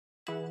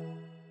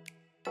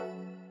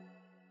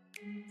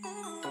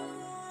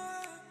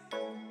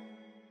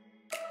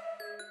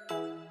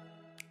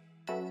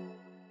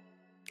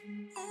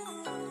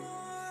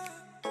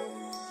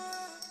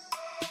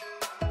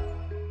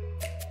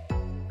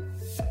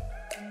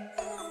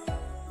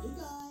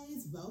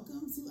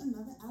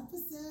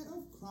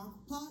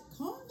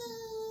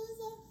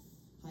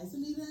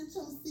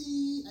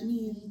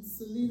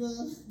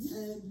Barbara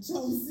and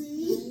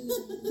Chelsea.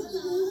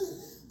 Hola.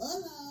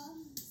 Hola.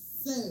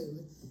 So,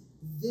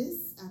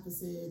 this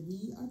episode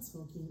we are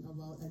talking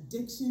about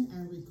addiction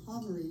and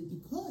recovery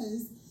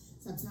because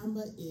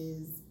September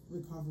is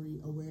Recovery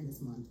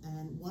Awareness Month,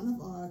 and one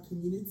of our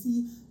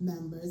community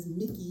members,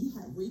 Mickey,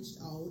 had reached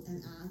out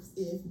and asked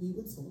if we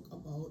would talk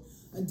about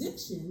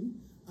addiction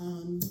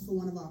for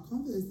one of our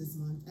conferences this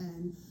month,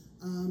 and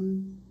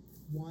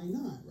why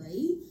not,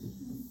 right?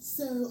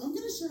 So I'm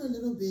going to share a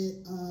little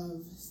bit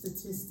of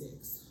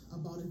statistics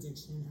about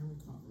addiction and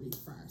recovery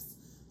first,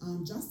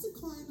 just to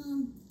kind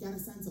of get a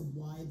sense of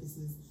why this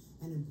is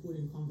an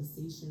important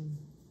conversation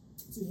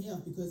to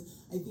have, because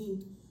I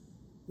think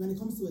when it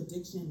comes to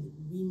addiction,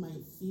 we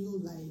might feel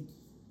like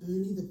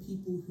only the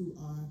people who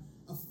are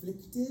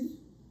afflicted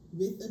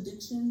with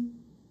addiction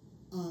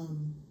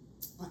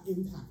are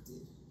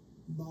impacted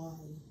by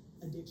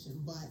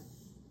addiction. But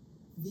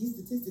these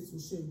statistics will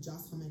show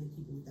just how many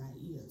people that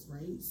is,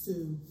 right? So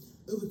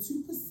over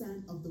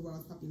 2% of the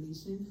world's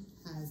population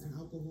has an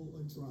alcohol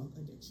or drug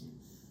addiction.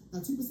 Now,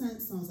 2%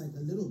 sounds like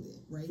a little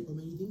bit, right? But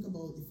when you think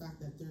about the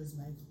fact that there's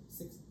like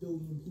 6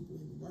 billion people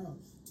in the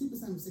world, 2%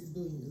 of 6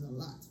 billion is a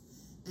lot.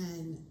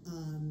 And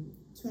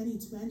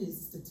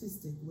 2020's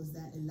statistic was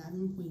that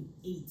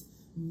 11.8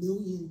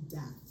 million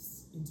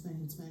deaths in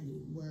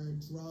 2020 were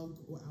drug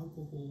or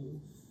alcohol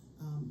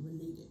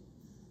related.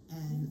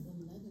 And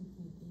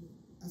 11.8.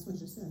 That's what I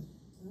just said.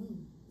 Oh.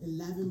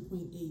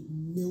 11.8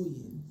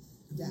 million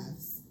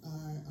deaths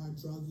are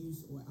drug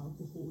use or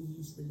alcohol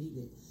use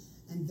related.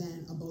 And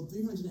then about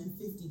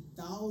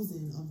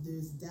 350,000 of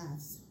those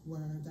deaths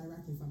were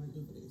directly from an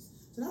overdose.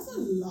 So that's a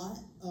lot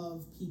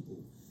of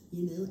people,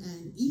 you know,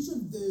 and each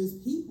of those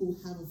people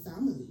have a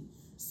family.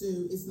 So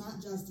it's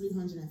not just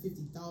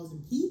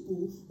 350,000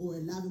 people or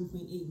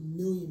 11.8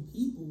 million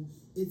people,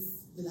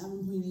 it's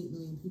 11.8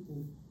 million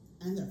people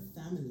and their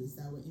families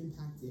that were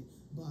impacted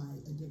by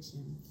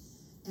addiction.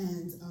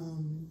 And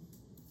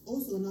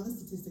also another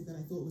statistic that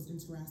I thought was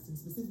interesting,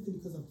 specifically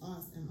because of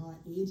us and our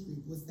age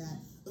group, was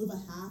that over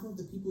half of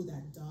the people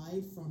that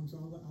died from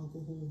drug or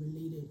alcohol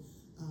related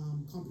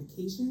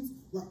complications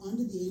were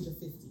under the age of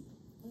 50.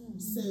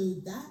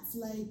 So that's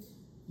like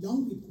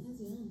young people.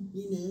 That's young.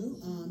 You know,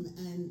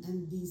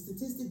 and the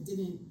statistic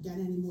didn't get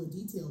any more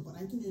detail, but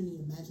I can only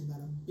imagine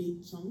that a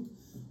big chunk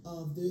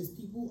of those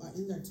people are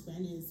in their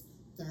 20s,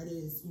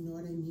 30s, you know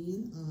what I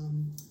mean?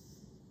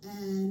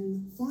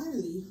 And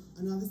finally,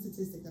 another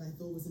statistic that I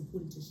thought was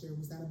important to share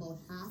was that about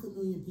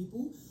 500,000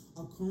 people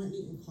are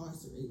currently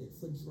incarcerated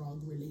for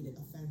drug-related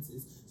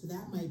offenses. So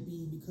that might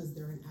be because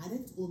they're an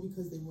addict or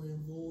because they were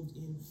involved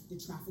in the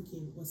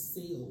trafficking or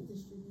sale,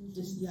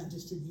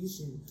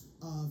 distribution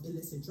of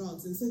illicit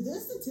drugs. And so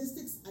those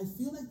statistics, I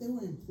feel like they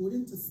were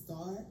important to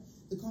start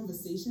the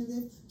conversation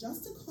with,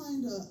 just to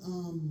kind of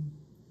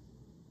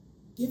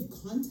give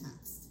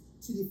context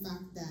to the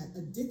fact that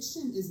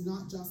addiction is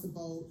not just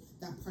about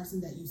that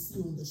person that you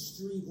see on the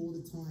street all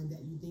the time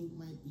that you think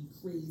might be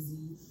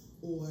crazy,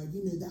 or,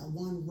 you know, that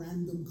one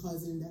random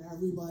cousin that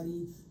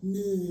everybody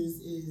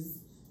knows is,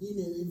 you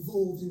know,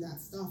 involved in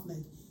that stuff.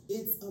 Like,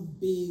 it's a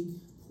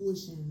big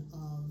portion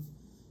of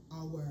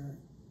our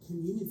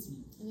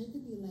community. And it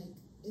could be like,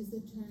 is the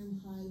term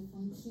high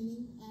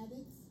functioning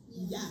addicts?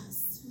 Yeah.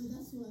 Yes. Well,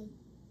 that's what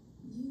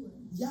you were.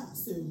 Yeah,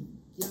 so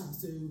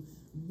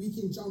we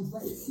can jump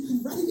right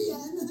in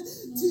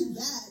to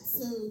that.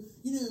 So,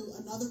 you know,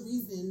 another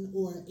reason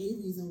or a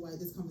reason why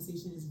this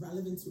conversation is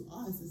relevant to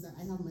us is that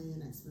I have my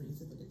own experience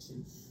with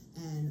addiction.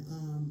 And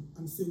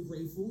I'm so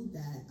grateful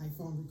that I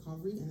found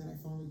recovery and that I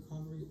found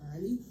recovery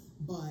early.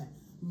 But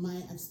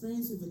my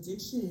experience with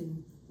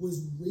addiction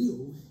was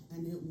real,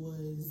 and it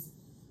was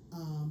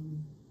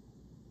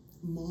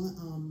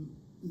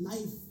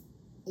life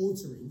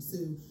altering. So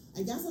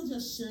I guess I'll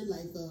just share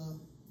like a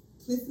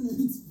Cliff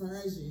Notes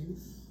version.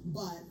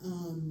 But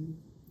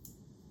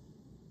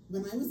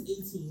when I was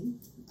 18,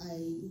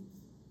 I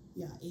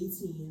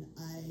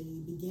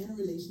began a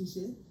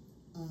relationship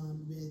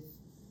with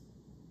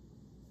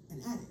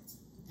an addict.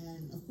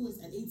 And of course,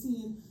 at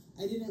 18,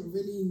 I didn't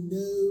really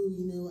know,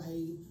 you know,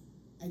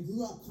 I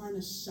grew up kind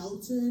of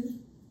sheltered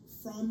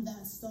from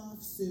that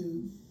stuff. So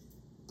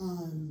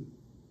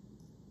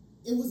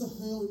it was a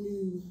whole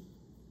new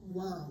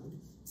world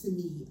to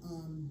me,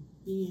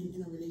 being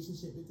in a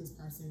relationship with this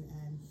person,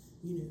 and,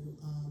 you know,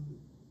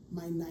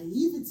 my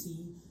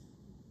naivety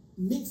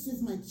mixed with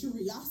my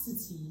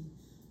curiosity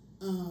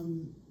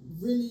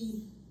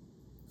really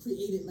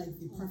created like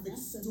the perfect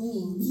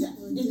storm. Yeah,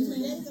 it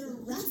created a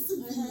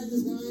recipe. I heard the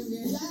rhyme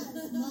there.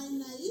 Yeah, my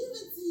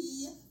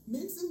naivety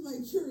mixed with my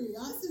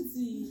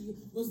curiosity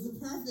was the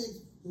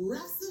perfect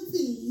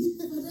recipe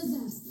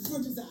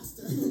for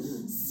disaster.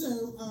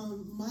 So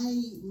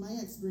my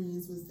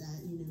experience was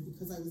that, you know,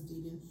 because I was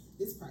dating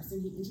this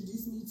person, he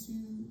introduced me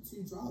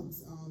to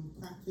drugs,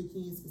 crack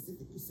cocaine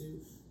specifically. So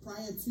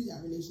prior to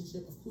that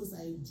relationship, of course,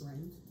 I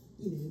drank,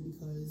 you know,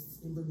 because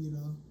in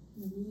Bermuda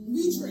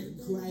we drink,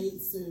 right?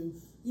 So,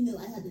 you know,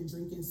 I had been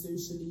drinking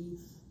socially.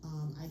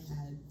 I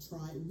had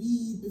tried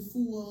weed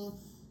before,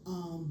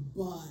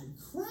 but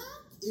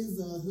crack, is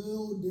a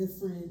whole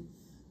different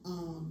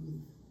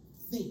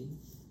thing.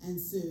 And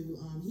so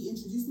he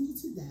introduced me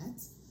to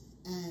that,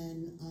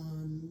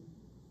 and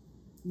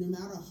no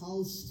matter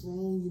how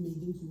strong you may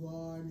think you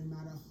are, no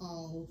matter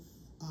how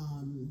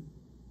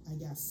I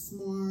guess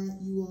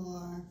smart you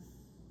are,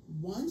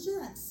 once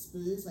you're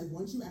exposed, like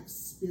once you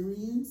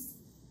experience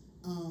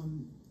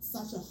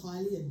such a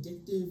highly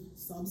addictive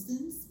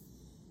substance,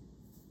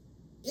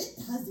 it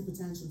has the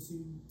potential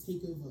to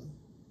take over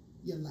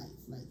your life,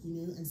 like, you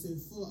know. And so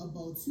for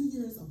about 2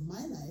 years of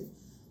my life,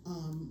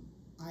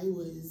 I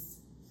was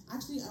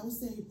actually, I would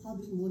say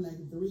probably more like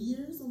 3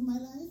 years of my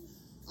life,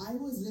 I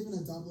was living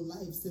a double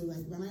life. So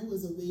like when I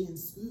was away in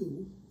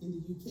school in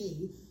the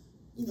UK,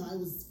 you know, I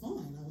was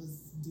fine. I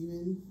was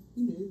doing,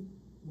 you know,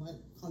 what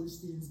college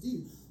students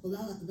do. But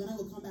when I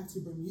would come back to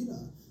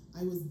Bermuda,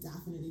 I was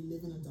definitely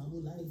living a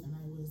double life, and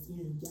I was, you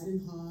know,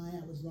 getting high.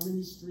 I was running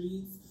the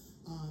streets,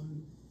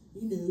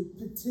 you know,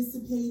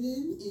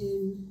 participating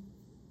in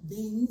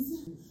things.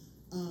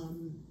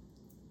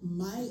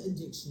 My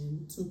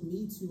addiction took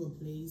me to a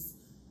place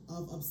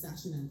of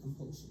obsession and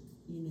compulsion.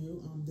 You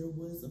know, there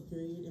was a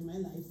period in my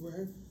life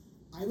where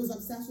I was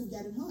obsessed with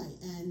getting high,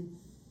 and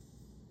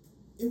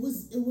it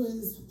was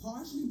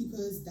partially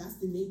because that's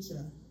the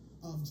nature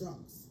of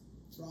drugs.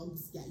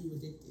 Drugs get you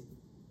addicted.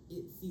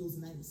 It feels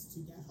nice to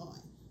get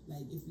high,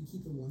 like if we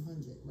keep it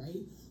 100,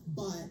 right?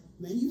 But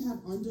when you have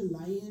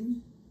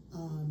underlying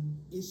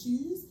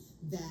issues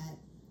that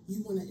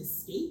you want to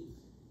escape,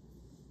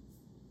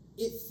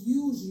 it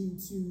fuels you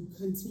to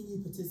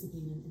continue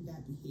participating in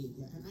that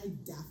behavior. And I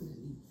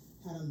definitely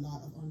had a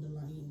lot of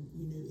underlying,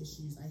 you know,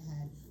 issues. I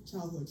had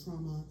childhood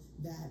trauma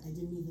that I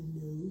didn't even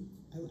know.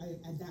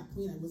 At that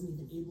point, I wasn't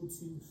even able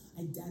to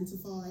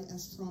identify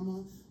as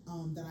trauma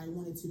that I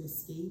wanted to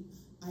escape.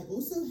 I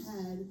also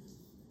had,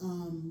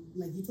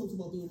 like you talked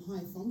about being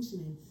high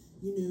functioning,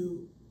 you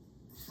know,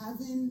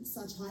 having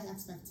such high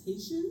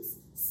expectations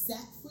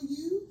set for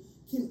you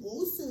can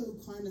also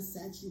kind of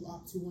set you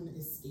up to want to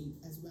escape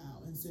as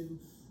well. And so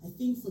I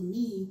think for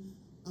me,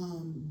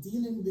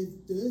 dealing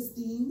with those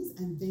things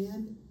and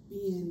then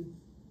being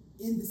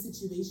in the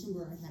situation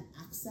where I had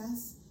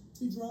access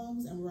to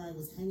drugs and where I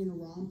was hanging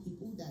around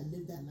people that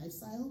lived that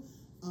lifestyle,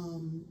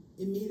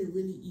 it made it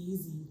really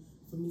easy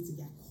for me to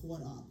get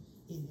caught up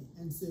in it.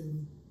 And so,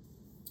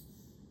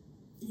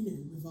 you know,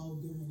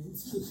 without going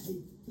into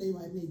like play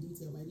by play,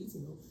 detail by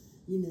detail,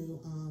 you know,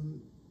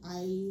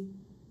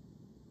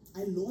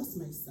 I lost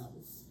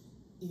myself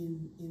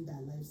in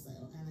that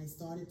lifestyle, and I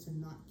started to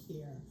not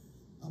care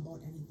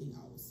about anything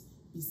else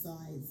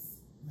besides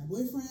my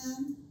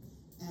boyfriend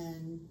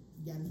and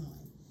getting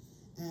high.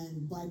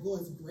 And by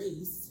God's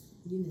grace,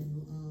 you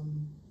know,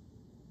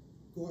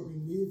 God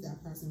removed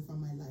that person from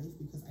my life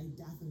because I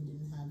definitely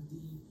didn't have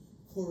the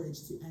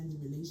courage to end the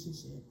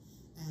relationship.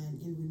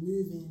 And in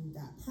removing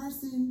that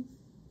person,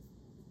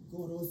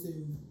 God also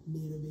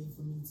made a way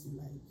for me to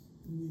like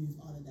move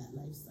out of that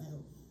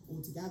lifestyle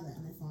altogether.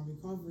 And I found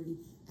recovery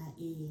at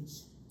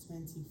age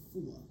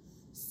 24.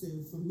 So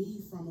for me,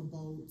 from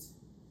about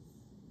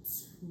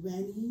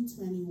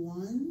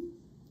 21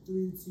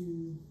 through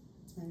to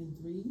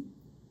 23,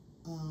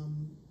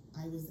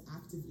 I was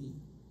actively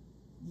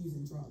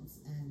using drugs.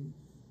 And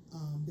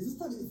this is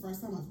probably the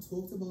first time I've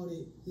talked about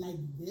it like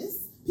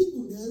this.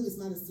 People know it's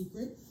not a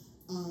secret.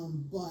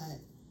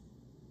 But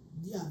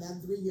yeah,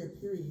 that 3-year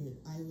period,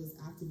 I was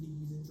actively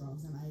using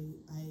drugs,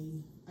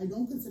 and I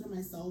don't consider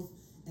myself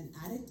an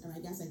addict, and I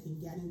guess I can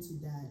get into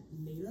that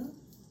later.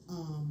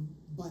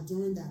 But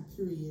during that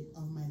period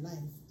of my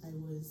life, I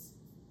was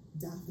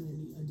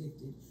definitely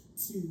addicted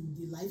to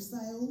the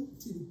lifestyle,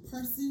 to the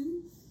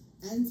person,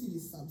 and to the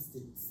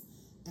substance.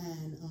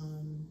 And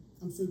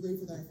I'm so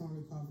grateful that I found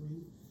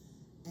recovery,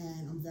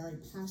 and I'm very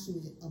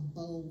passionate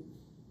about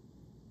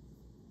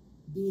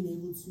being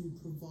able to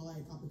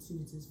provide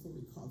opportunities for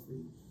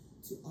recovery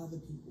to other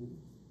people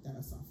that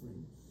are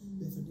suffering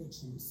with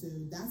addiction. So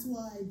that's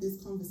why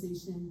this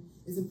conversation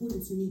is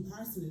important to me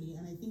personally,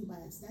 and I think by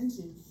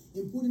extension,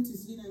 important to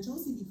Selena and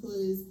Chelsea,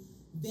 because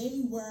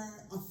they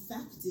were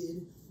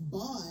affected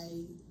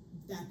by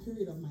that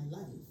period of my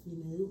life, you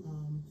know.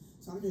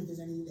 So I don't know if there's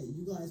anything that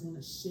you guys want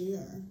to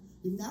share.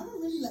 We've never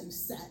really like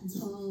sat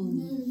down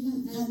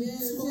and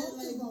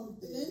talked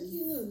about this. Make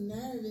you a little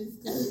nervous,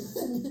 cause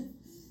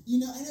you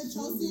know, I know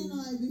Chelsea and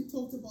I, we've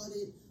talked about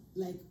it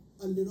like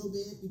a little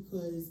bit,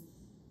 because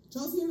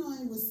Chelsea and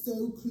I was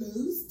so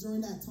close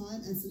during that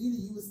time, and Selena,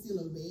 you were still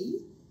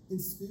away in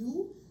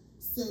school.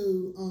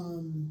 So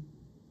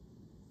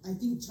I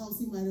think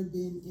Chelsea might have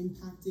been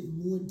impacted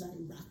more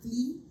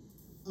directly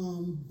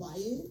by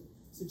it.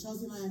 So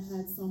Chelsea and I have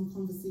had some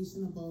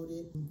conversation about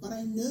it, but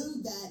I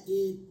know that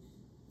it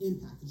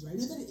impacted you. I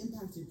know that it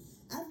impacted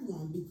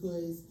everyone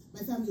because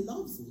my family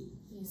loves me.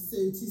 Yeah. So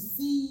to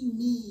see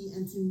me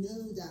and to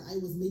know that I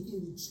was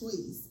making the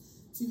choice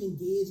to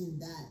engage in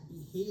that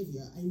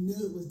behavior, I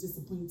know it was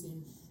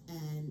disappointing,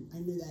 and I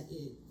know that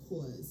it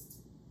caused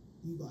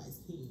you guys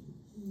pain.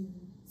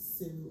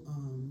 So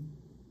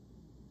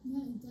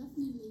yeah, it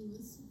definitely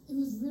was. It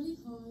was really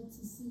hard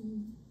to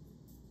see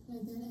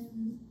like that,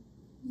 and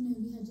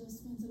we had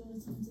just spent a lot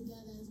of time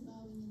together as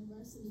well in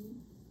university.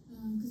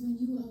 Because when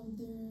you were out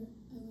there,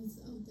 I was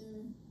out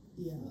there.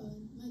 Yeah.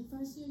 My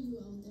first year, you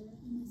were out there,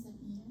 and my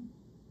second year,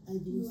 I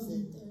think you were so.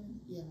 out there.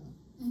 Yeah.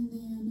 And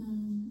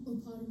then, or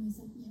part of my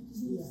second year,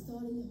 because you Yeah.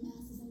 started your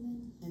masters, and then.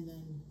 And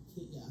then,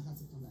 yeah, I have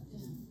to come back.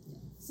 Yeah.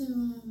 Yeah. So,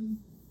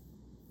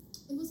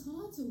 it was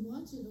hard to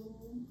watch it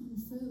all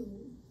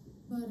unfold,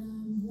 but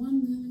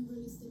one moment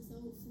really sticks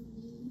out for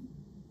me,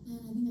 and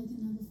I think I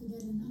can never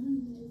forget it. And I don't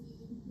even know if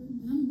you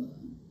remember,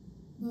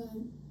 but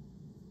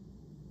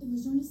it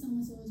was during the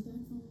summer, so I was back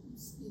from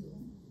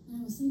school,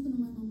 and I was sleeping on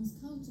my mama's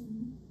couch,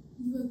 and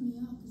you woke me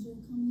up because you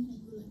were coming in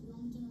and you were like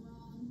rummaging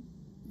around,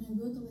 and I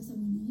woke up. I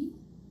said, "Renee."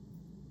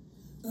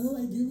 Oh,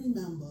 I do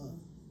remember.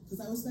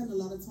 Because I was spending a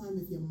lot of time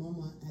with your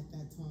mama at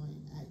that time.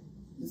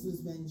 This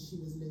was when she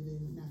was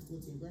living next door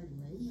to your granny,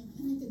 right? Yeah,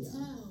 and I could Yeah.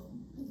 tell.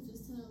 I could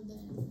just tell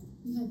that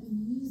you had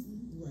been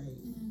using. Right.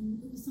 And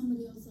it was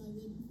somebody outside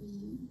waiting for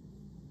you.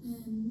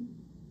 And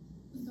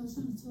like I was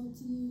trying to talk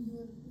to you, you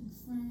were like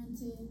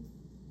frantic.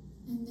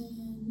 And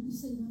then you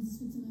said you wanted to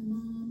speak to my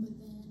mom, but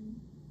then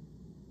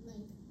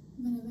like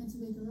when I went to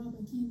wake her up,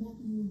 I came back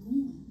and you were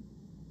gone.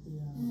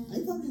 Yeah.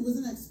 I probably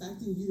wasn't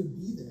expecting you to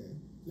be there.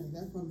 Like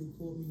that probably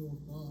caught me off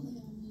guard.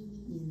 Yeah,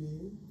 maybe. You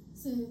know?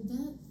 So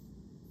that,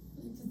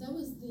 because that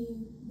was the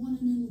one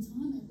and only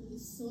time I really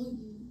saw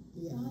you.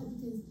 Yeah. Right?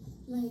 Because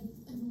like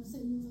everyone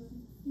said, you were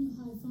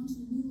high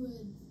functioning. You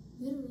would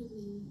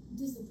literally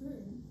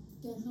disappear,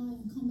 get high,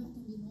 and come back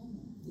and be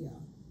normal.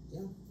 Yeah.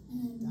 Yeah.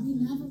 And Definitely.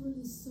 we never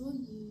really saw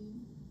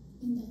you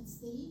in that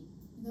state.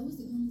 And that was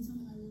the only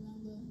time I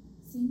remember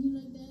seeing you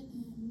like that.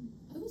 And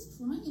I was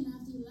crying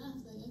after you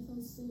left. Like I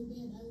felt so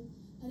bad.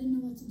 I didn't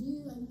know what to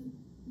do.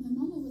 My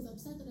mama was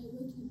upset that I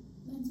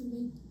went to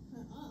wake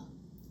her up.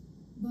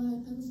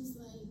 But I was just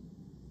like,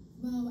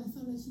 wow, I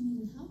felt like she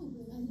needed help.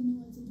 Like I didn't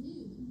know what to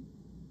do.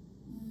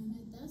 And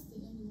that's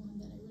the only one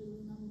that I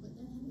really remember. But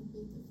that had a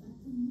big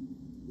effect on me.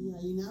 Yeah,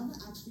 you never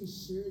actually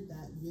shared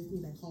that with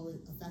me, like how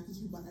it affected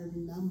you, but I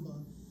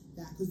remember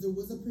that because there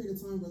was a period of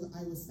time where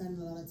I was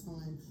spending a lot of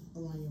time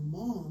around your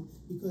mom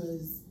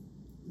because,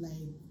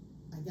 like,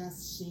 I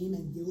guess shame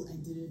and guilt, I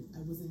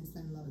wasn't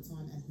spending a lot of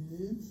time at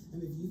home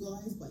and with you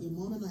guys, but your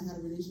mom and I had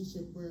a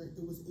relationship where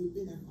it was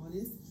open and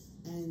honest,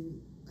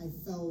 and I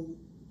felt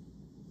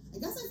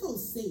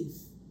safe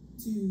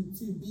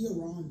to be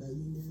around her,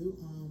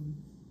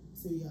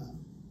 so yeah,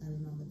 I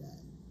remember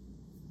that.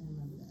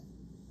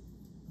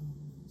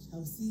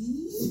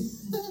 Chelsea,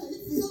 I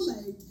feel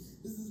like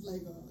this is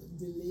like a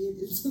delayed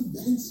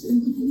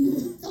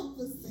intervention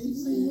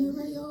conversation. But you're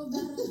already all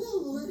better.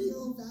 I'm already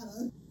all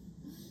better.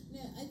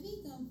 No, I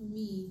think for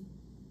me,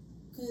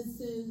 because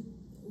so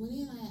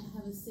Winnie and I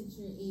have a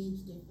 6-year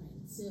age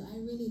difference, so I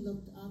really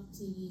looked up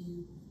to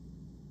you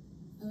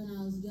when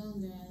I was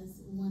younger as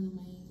one of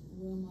my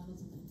role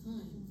models at that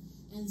time.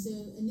 And so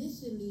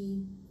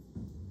initially,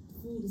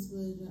 full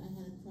disclosure, I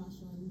had a crush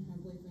on her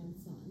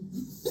boyfriend's son.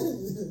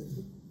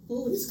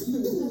 Full I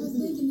disclosure. was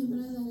thinking it,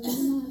 but I was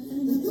like,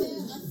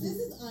 Well, this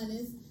is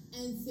honest.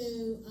 And so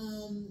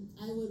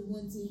I would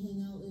want to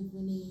hang out with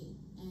Renee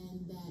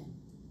and that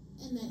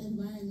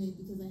environment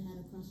because I had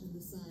a crush on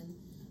the son.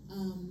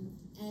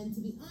 And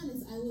to be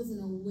honest, I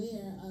wasn't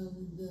aware of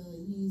the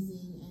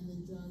using and the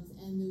drugs,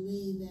 and the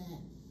way that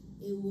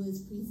it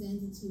was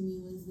presented to me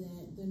was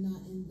that they're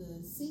not in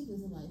the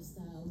safest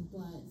lifestyle,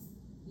 but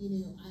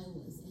I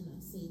was in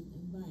a safe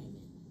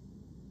environment,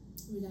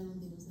 which I don't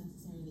think was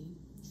necessarily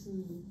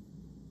true.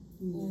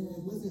 No,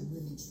 it wasn't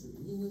really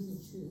true. It wasn't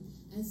true.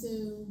 And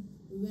so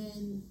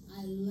when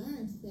I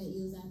learned that it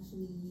was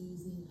actually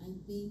using, I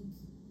think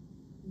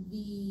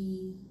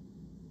the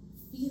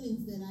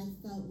feelings that I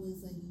felt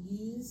was like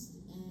used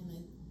and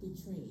like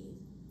betrayed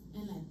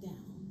and let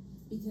down,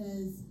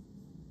 because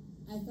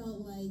I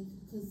felt like,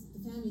 because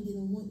the family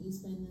didn't want you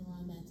spending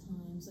around that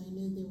time, so I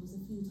knew there was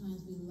a few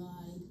times we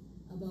lied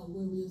about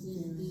where we was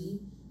going to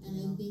be, and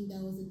I think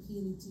that was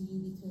appealing to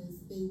you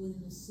because they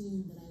wouldn't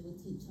assume that I would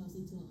take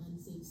Chelsea to an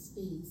unsafe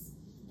space,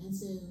 and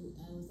so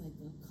I was like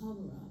a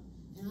cover-up,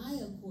 and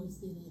I of course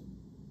didn't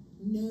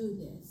know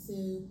this,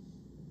 so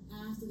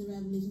after the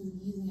revelations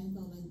of using, I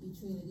felt like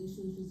betrayed, like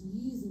she was just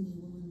using me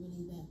when we were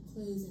really that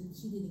close, and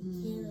she didn't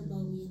care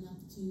about me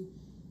enough to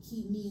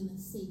keep me in a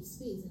safe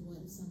space, and what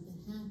if something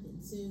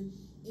happened. So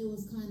it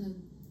was kind of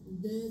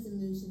those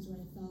emotions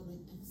where I felt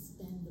like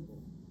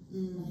expendable,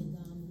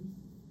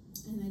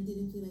 and I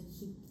didn't feel like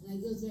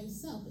it was very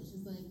selfish.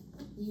 It's like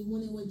you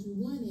wanted what you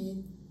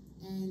wanted,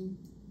 and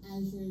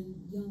as you're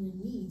younger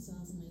than me, so I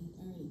was in my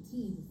early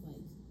teens, it's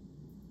like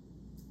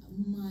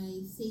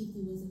my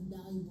safety was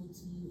invaluable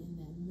to you in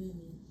that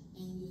moment,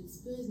 and you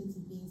exposed me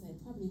to things I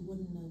probably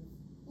wouldn't have,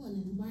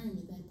 an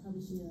environment that I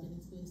probably shouldn't have been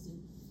exposed to.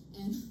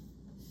 And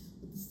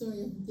with the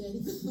story of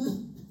Daddy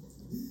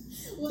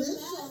Well,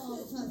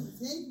 that's trying to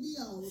take me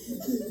out.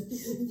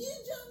 You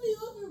dropped me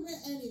over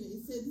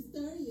anyway. So the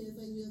story is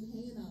like we was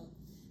hanging out,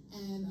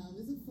 and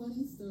it's a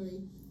funny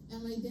story. And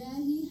my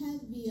dad, he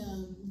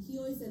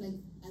always said like,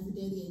 as a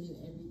daddy, I knew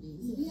everything.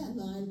 So we had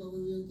lied about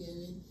where we were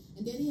going.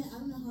 And Daddy, I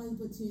don't know how he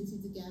put two and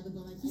two together,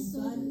 but like He I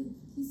saw got it.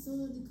 he saw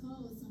the car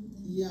or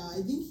something. Yeah,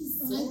 I think he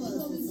saw I think us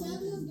when we or said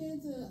we was something.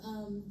 going to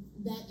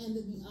that end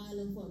of the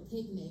island for a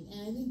picnic, and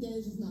I think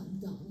Daddy's just not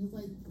done. He's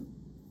like,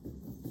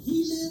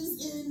 He lives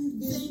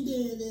in St.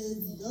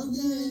 David. Don't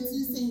get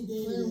into St.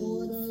 David.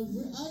 Clearwater.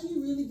 Are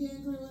you really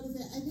getting Clearwater?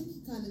 I think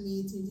he kind of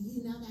made too. He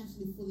never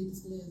actually fully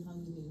disclosed how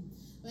he knew.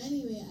 But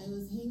anyway, I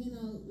was hanging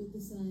out with the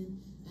son,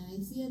 and I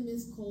see a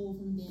missed call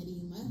from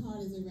Daddy. My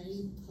heart is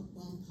already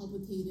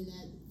palpitating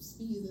at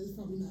speeds that's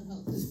probably not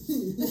helping.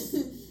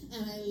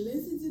 And I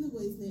listened to the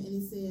voice note,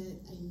 and it said,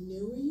 "I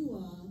know where you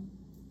are.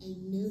 I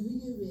know who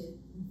you're with.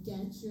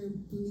 Get your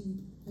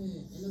bleep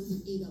home." And it was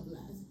an 8 up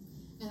last.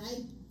 And I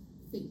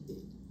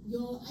fainted.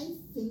 Yo, I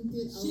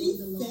fainted out She of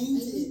the lawn. I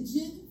fainted.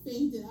 legit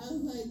fainted. I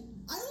was like,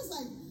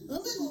 oh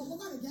my God, we're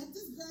gonna get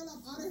this girl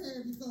up out of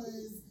here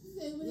because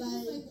and when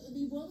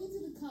they brought me to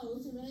the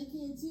couch, and when I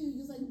came to, he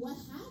was like, "What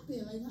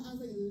happened?" Like I was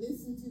like,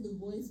 "Listen to the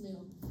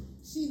voicemail."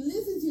 She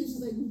listened to it.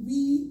 She's like,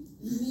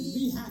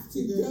 "We have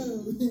to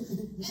go. And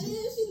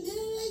then she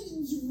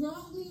literally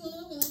dropped me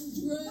off, and I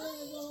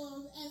drove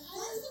off. And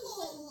First of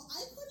all,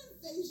 I couldn't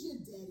face your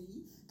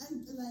daddy,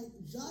 and like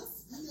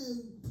just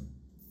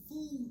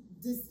full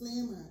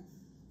disclaimer,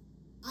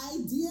 I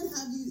did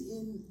have you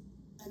in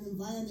an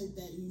environment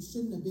that you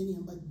shouldn't have been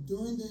in, but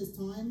during those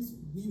times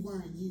we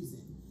weren't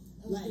using.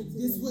 Like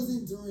this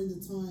wasn't during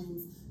the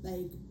times.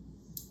 Like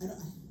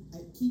I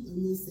keep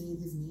almost saying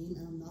his name,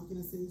 and I'm not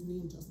gonna say his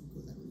name just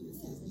because I don't need to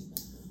say his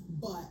name.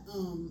 But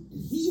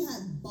he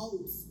had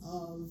bouts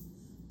of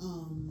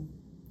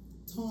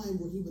time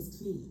where he was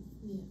clean.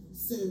 Yeah.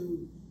 So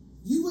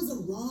you was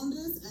around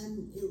us,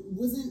 and it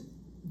wasn't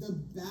the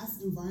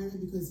best environment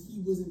because he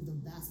wasn't the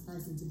best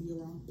person to be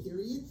around.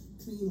 Period,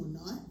 clean or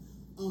not.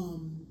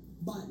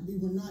 But we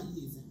were not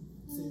using.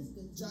 So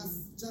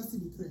just to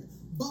be clear.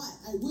 But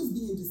I was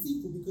being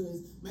deceitful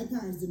because my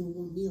parents didn't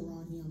want me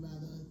around him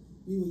whether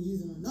we were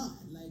using or not.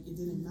 Like it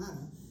didn't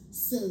matter.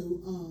 So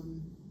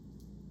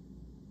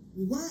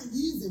we weren't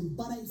using,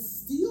 but I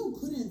still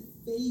couldn't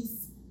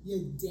face your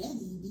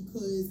daddy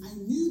because I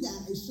knew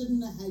that I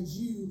shouldn't have had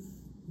you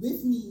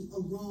with me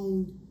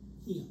around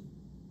him.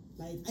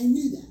 Like I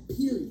knew that.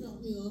 Period. You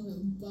dropped me off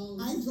and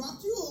boom. I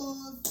dropped you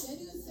off.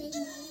 Daddy was saying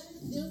that.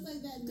 There was like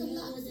that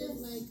night where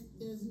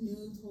there's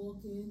no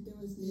talking, there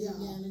was no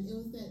yelling. It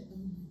was that, oh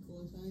my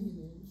gosh, I am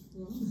in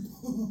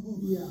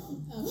trouble. Yeah,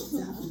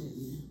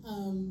 definitely.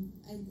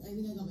 I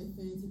think I got my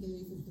phone taken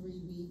away for 3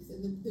 weeks, and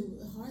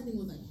the hard thing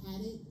was I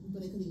had it, but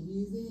I couldn't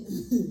use it.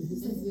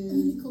 And so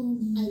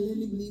I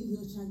literally believed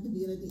he was trying to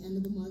be at the end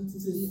of the month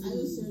to see.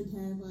 I was so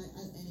terrified.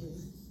 Anyway,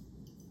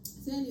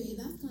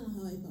 that's kind of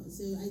how I felt.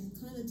 So I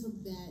kind of took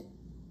that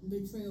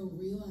betrayal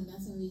real, and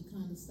that's when we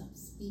kind of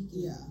stopped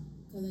speaking. Yeah.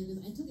 Because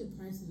I took it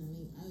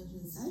personally. I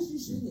was just... As you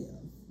should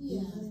have. Yeah.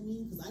 You know what I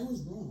mean? Because I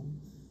was wrong.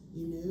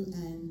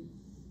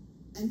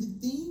 And the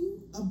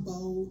thing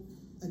about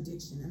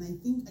addiction, and I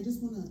think I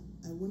just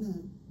I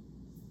wanna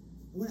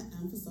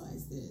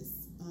emphasize this.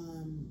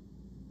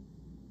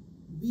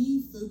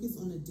 We focus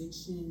on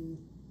addiction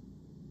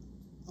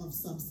of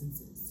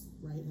substances,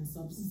 right? And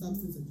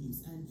substance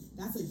abuse. And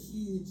that's a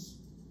huge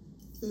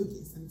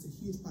focus, and it's a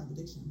huge part of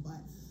addiction.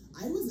 But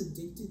I was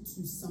addicted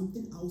to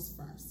something else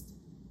first.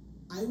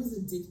 I was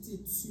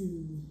addicted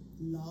to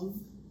love.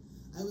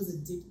 I was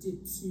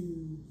addicted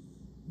to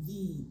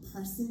the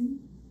person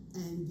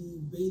and the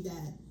way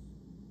that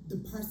the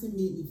person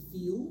made me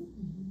feel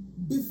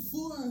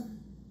before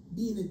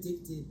being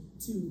addicted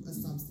to a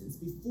substance,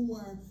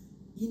 before,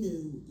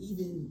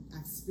 even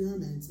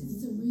experimenting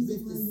with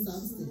the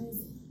substance.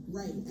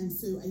 Right. And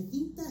so I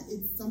think that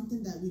it's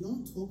something that we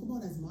don't talk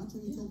about as much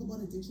when we talk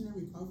about addiction and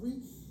recovery.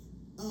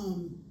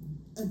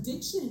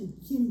 Addiction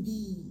can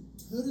be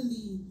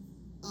totally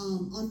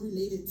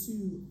unrelated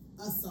to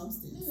a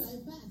substance.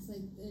 No, facts.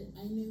 Like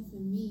I know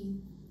for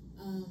me,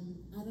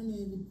 I don't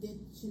know if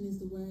addiction is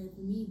the word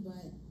for me,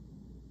 but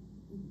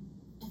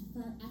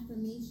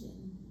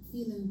affirmation,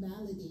 feeling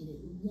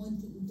validated,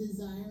 wanting,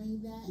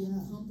 desiring that,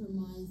 and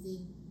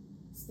compromising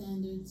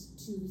standards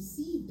to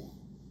receive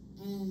that,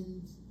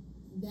 and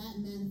that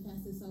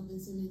manifests itself in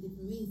so many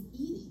different ways.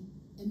 Eating,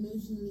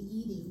 emotionally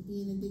eating,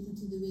 being addicted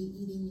to the way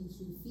eating makes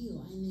you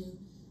feel. I know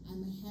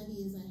I'm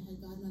heavy as I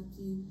had gotten up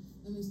to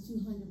almost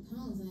 200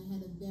 pounds, and I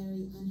had a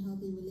very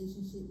unhealthy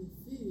relationship with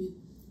food,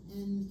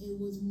 and it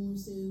was more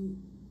so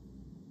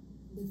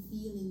the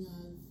feeling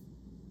of,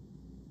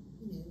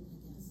 I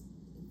guess.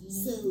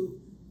 So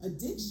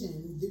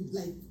addiction, it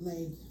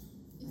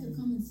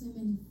comes in so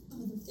many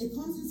other forms. It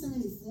comes in so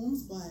many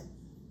forms, but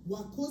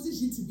what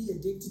causes you to be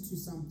addicted to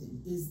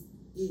something is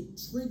it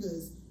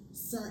triggers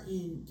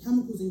certain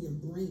chemicals in your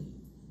brain,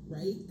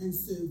 right? And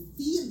so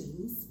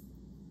feelings,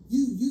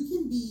 you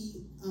can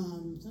be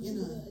Some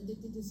people are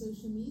addicted to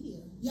social media.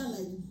 Yeah,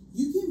 like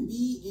you can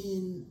be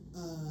in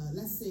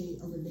let's say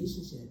a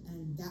relationship,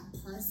 and that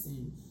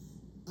person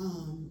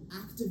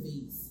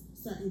activates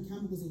certain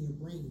chemicals in your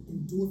brain,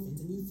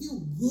 endorphins, and you feel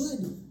good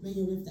when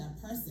you're with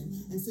that person.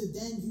 And so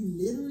then you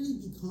literally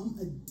become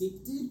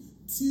addicted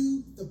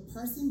to the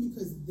person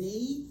because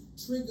they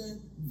trigger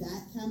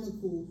that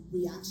chemical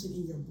reaction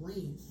in your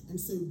brain. And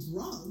so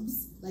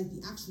drugs, like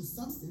the actual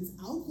substance,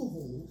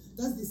 alcohol,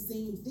 does the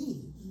same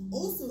thing.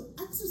 Also,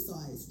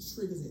 exercise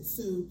triggers it.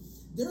 So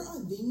there are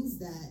things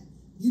that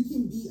you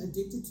can be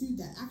addicted to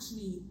that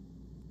actually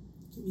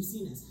can be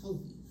seen as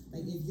healthy.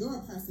 Like if you're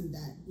a person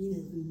that,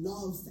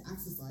 loves to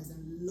exercise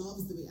and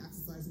loves the way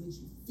exercise makes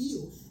you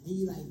feel, and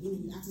you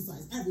you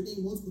exercise every day,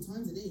 multiple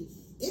times a day,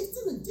 it's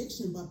an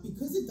addiction, but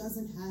because it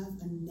doesn't have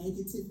a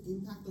negative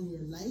impact on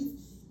your life,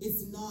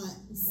 it's not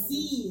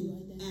seen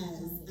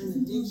as an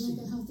addiction.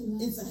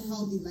 It's a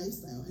healthy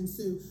lifestyle. And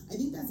so I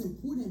think that's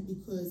important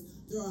because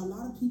there are a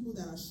lot of people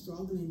that are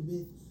struggling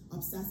with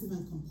obsessive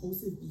and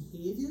compulsive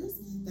behaviors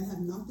that have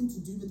nothing to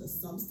do with the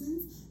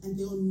substance, and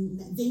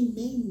they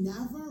may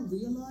never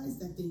realize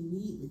that they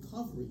need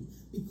recovery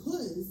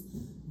because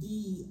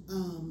the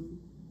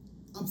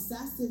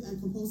obsessive and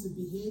compulsive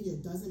behavior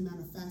doesn't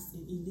manifest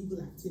in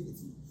illegal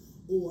activity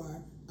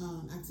or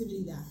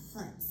activity that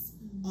hurts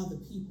other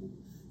people,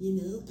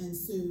 and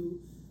so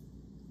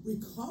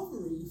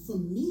recovery for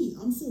me,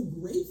 I'm so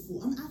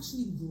grateful. I'm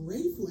actually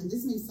grateful, and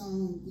this may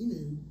sound,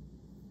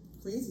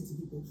 crazy to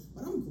people,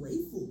 but I'm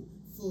grateful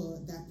for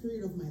that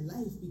period of my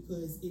life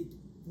because it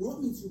brought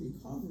me to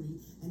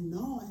recovery, and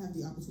now I have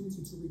the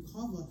opportunity to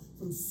recover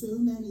from so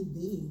many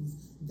things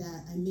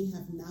that I may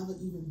have never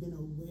even been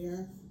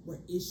aware were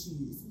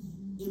issues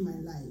in my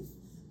life.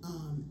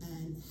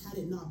 And had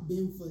it not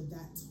been for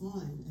that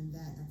time and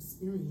that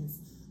experience,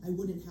 I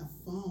wouldn't have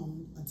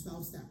found a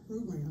 12-step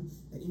program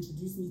that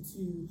introduced me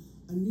to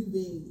a new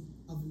way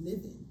of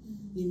living.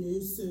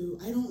 So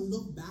I don't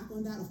look back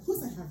on that. Of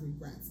course I have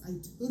regrets. I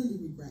totally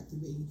regret the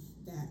way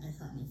that I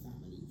hurt my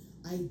family.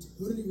 I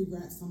totally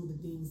regret some of the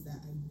things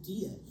that I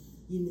did,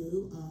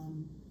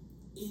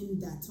 in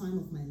that time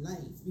of my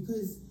life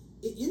because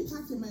it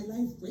impacted my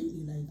life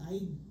greatly. Like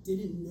I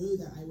didn't know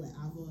that I would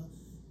ever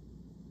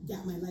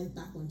get my life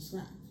back on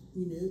track.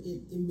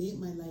 It made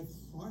my life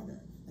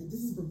harder. Like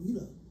this is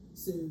Bermuda.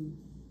 So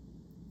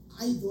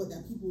I thought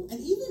that people, and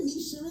even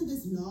me sharing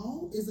this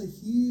now is a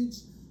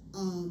huge,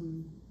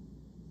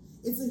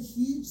 it's a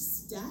huge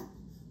step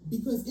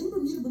because in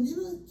Bermuda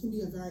can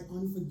be a very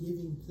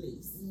unforgiving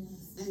place.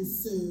 Yes. And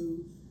so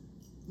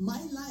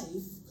my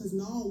life, because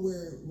now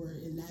we're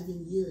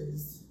 11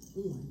 years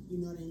on, you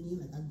know what I mean?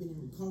 Like I've been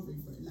in recovery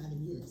for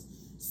 11 years.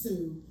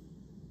 So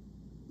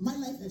my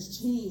life has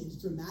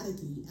changed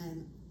dramatically,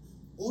 and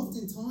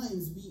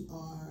oftentimes we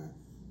are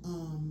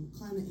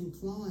kind of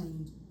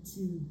inclined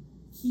to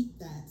keep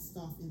that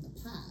stuff in the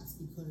past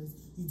because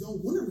you don't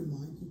want to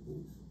remind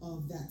people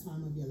of that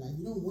time of your life.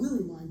 You don't want to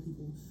remind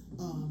people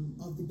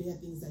of the bad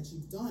things that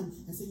you've done,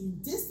 and so you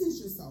distance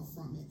yourself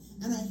from it.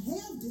 And I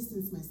have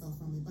distanced myself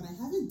from it, but I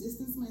haven't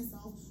distanced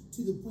myself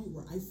to the point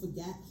where I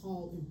forget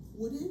how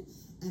important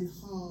and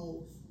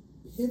how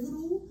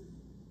pivotal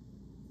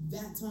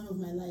that time of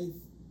my life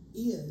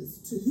is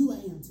to who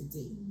I am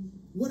today.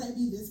 Would I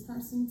be this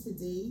person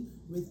today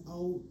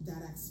without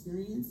that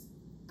experience?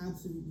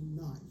 Absolutely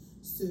not.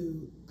 So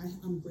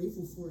I'm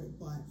grateful for it,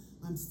 but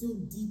I'm still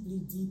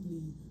deeply,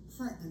 deeply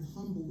hurt and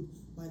humbled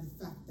by the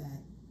fact that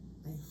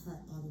I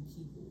hurt other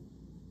people.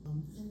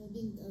 And I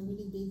think a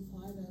really big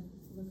part of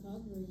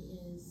recovery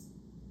is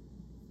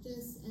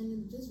just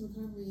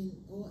recovery in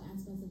all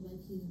aspects of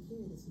life, healing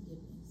period, is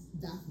forgiveness.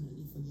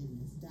 Definitely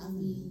forgiveness. I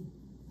Definitely.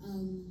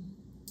 mean,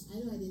 I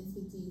know I didn't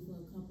speak to you for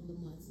a couple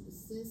of months.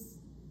 Sis,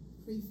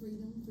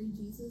 pre-freedom,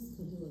 pre-Jesus,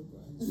 could heal a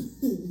grudge.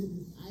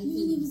 You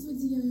didn't even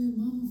speak to your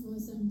mama for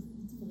some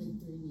for like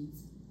 3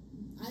 weeks.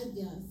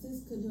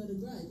 Sis could hold a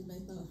grudge if I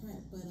felt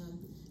hurt, but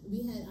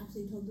we had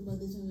actually talked about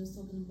this when we was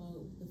talking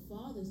about the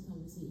father's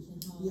conversation.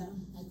 How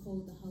I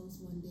called the house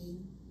one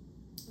day,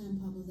 and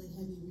Papa was like,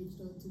 "Have you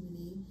reached out to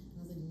Renee?" And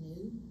I was like, "No,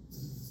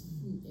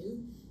 no."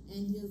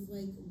 And he was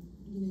like,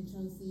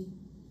 "Chelsea,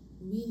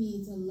 we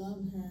need to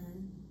love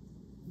her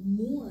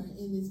more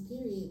in this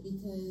period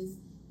because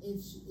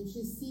if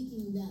she's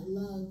seeking that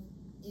love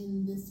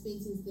in the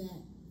spaces that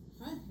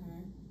hurt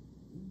her,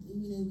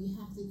 we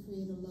have to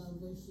create a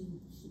love where she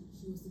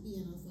wants to be."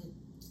 And I was like,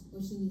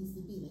 where she needs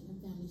to be, like her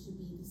family should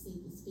be the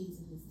safest space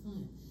in this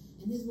time.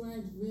 And his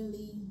words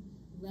really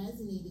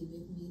resonated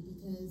with me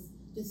because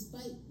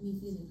despite me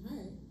feeling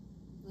hurt,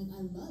 like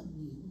I love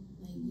you,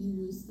 like you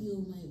were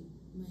still my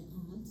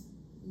aunt,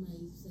 my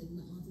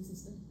auntie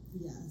sister.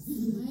 Yes.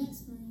 In my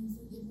experience,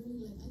 it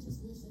really I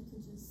just wish I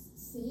could just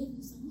save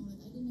you somehow.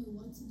 Like I didn't know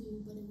what to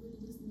do, but it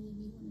really just made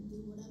me want to do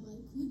whatever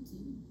I could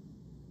do.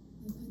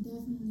 Like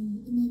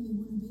it made me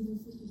want to be there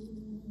for you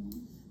even more.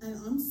 And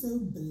I'm so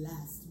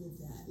blessed with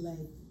that.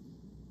 Like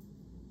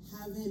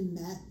having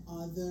met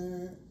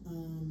other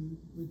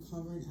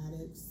recovering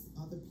addicts,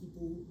 other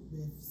people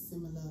with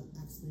similar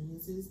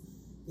experiences,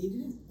 they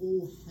didn't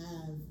all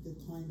have the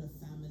kind of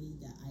family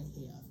that I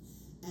have.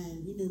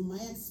 And my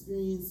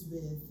experience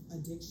with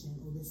addiction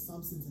or with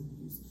substance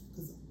abuse,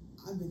 because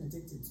I've been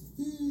addicted to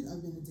food,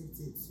 I've been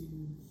addicted to,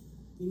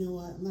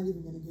 I'm not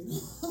even going to get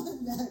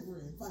on that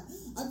road, but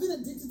I've been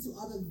addicted to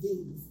other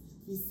things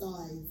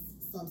besides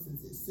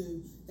substances. So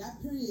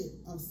that period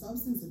of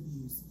substance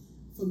abuse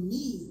for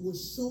me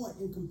was short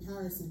in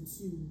comparison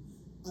to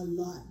a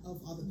lot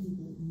of other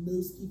people.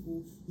 Most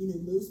people, Yeah,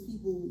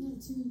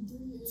 2-3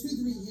 years.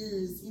 2-3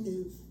 years,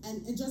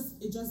 and it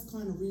just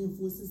kind of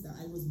reinforces that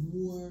I was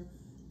more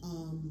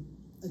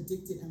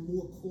addicted and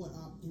more caught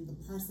up in the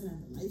person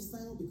and the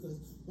lifestyle, because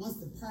once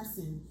the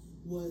person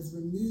was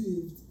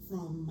removed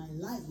from my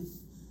life,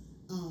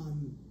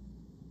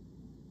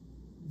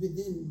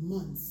 within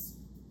months,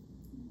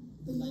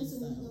 the But you also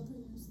lifestyle. got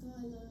pregnant with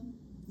Skylar.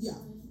 Yeah,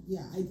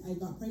 Right. yeah. I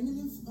got pregnant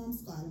with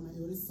Skylar, my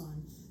oldest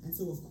son, and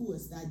so of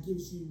course that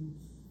gives you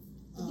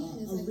Again,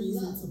 it's a like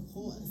reason love. to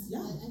pause. Yeah.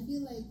 Like, I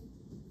feel like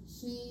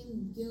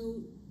shame,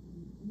 guilt,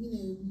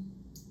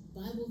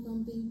 Bible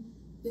thumping,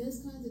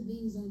 those kinds of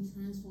things don't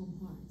transform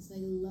hearts.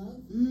 Like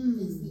love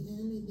is the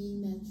only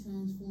thing that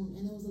transforms.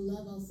 And it was a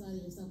love outside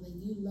of yourself. Like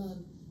you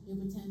loved your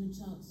pretended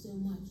child so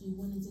much, you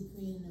wanted to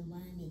create an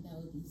environment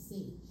that would be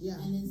safe. Yeah,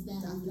 And it's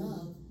that definitely.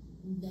 love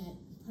that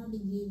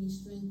probably gave you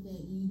strength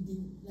that you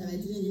didn't. That I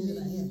didn't know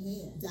that I had.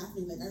 had.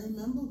 Definitely. Like I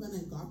remember when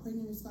I got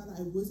pregnant with Skylar,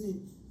 I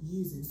wasn't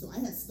using. So I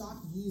had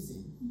stopped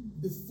using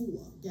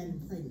before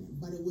getting pregnant,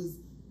 but it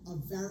was a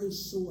very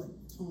short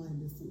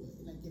time before.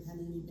 Like it had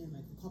only been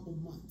like a couple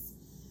months.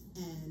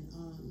 And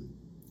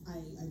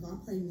I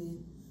got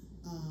pregnant.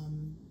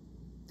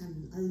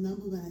 And I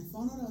remember when I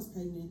found out I was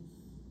pregnant,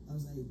 I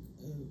was like,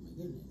 oh my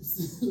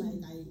goodness.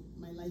 Like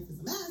my life is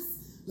a mess.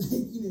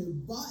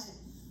 Like, but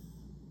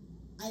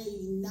I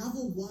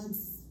never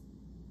once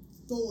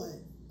thought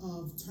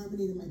of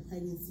terminating my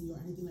pregnancy or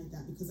anything like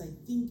that, because I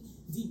think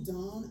deep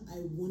down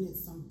I wanted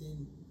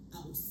something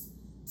else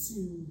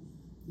to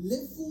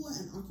live for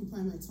and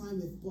occupy my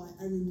time with. But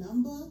I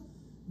remember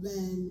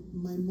when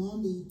my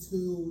mommy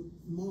told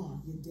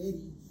your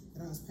daddy,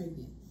 that I was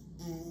pregnant,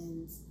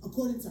 and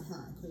according to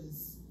her,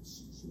 because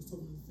she was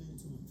talking on the phone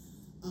to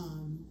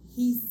him,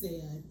 he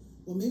said,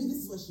 well, maybe this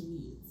is what she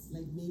needs.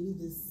 Like maybe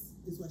this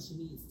is what she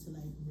needs to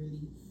like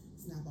really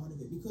snap out of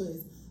it,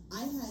 because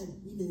I had,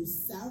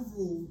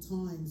 several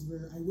times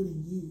where I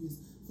wouldn't use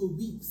for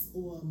weeks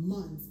or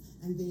months,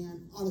 and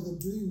then out of the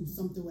blue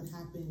something would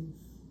happen,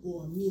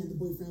 or me and the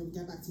boyfriend would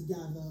get back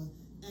together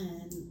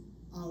and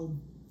I'll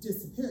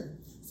disappear.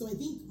 So I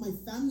think my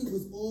family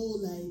was all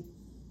like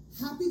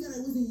happy that I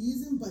wasn't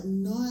using, but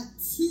not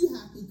too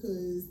happy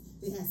because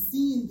they had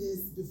seen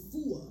this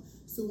before.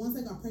 So once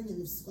I got pregnant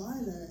with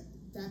Skylar,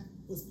 that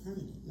was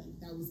permanent. Like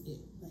that was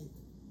it. Like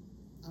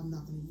I'm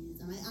not going to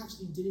use. And I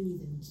actually didn't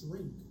even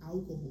drink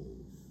alcohol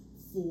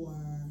for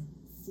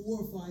 4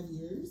 or 5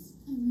 years.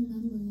 I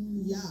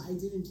remember, Yeah, I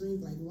didn't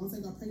drink. Like once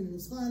I got pregnant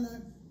with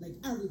Skylar, like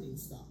everything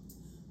stopped.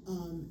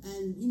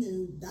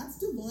 And that's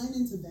divine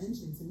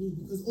intervention to me,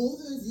 because all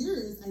those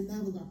years I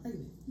never got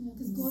pregnant. Yeah,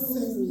 because God So-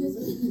 always knows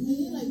what you He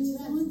need. like His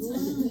tracks own God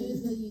time. knows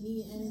what you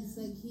need, and it's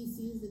like he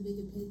sees the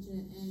bigger picture.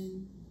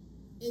 And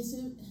it's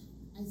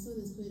I saw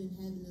this quote in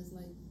heaven. It's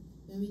like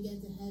when we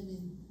get to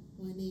heaven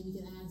one day, we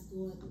can ask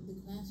God the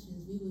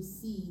questions. We will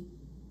see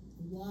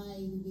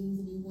why the things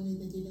that we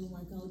wanted that didn't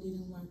work out,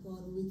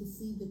 or we could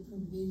see the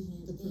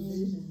provision,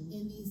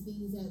 in these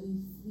things that we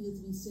feel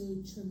to be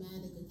so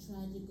traumatic or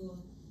tragic, or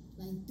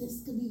like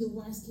this could be the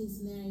worst case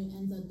scenario,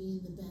 ends up being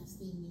the best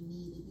thing you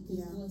needed, because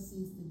Yeah. God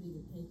sees the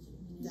bigger picture.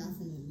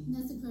 Definitely. And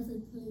that's a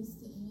perfect place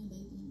to end,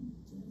 I think.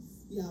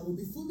 Just Yeah, well,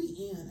 before we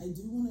end, I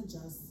do want to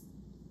just,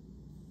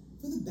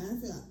 for the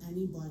benefit of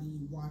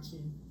anybody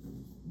watching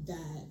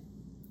that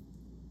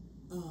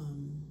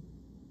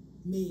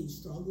may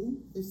struggle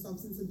with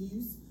substance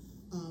abuse,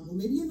 or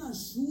maybe you're not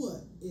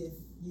sure if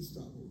you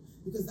struggle,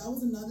 because that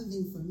was another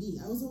thing for me.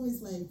 I was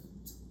always like,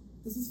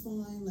 this is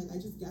fine, like I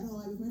just get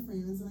high with my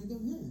friends and I go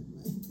home,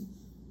 like,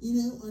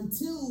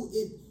 until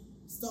it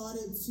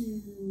started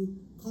to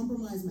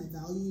compromise my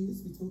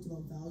values. We talked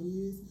about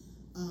values.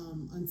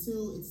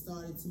 Until it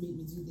started to make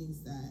me do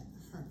things that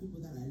hurt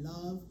people that I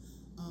love.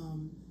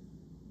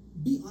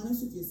 Be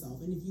honest with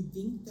yourself, and if you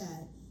think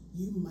that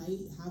you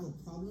might have a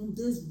problem,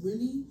 there's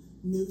really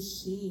no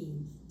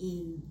shame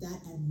in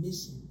that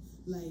admission.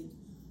 Like,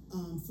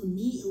 for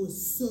me, it was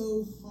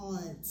so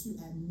hard to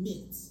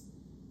admit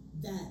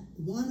that,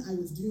 one, I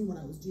was doing what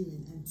I was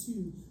doing, and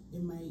two,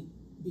 it might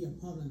be a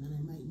problem and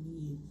I might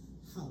need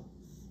help.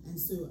 And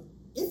so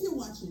if you're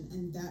watching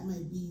and that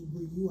might be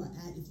where you are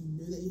at, if you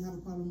know that you have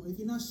a problem, or if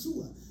you're not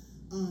sure,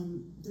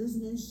 there's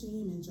no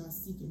shame in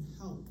just seeking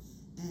help.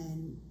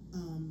 And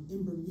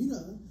in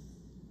Bermuda,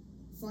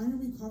 finding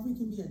recovery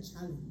can be a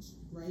challenge,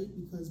 right?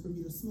 Because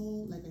Bermuda's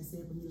small, like I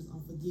said, Bermuda's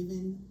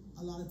unforgiving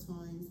a lot of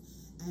times,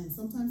 and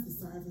sometimes the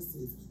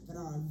services that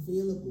are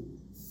available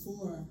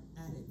for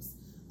addicts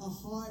are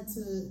hard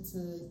to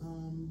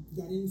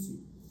get into.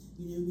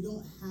 We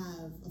don't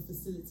have a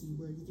facility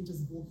where you can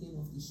just walk in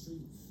off the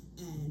street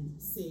and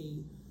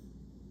say,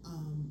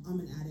 I'm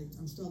an addict,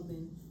 I'm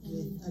struggling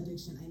with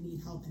addiction, I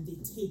need help, and they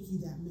take you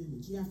that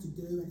moment. You have to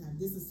go and have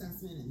this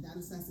assessment and that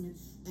assessment.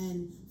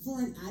 And for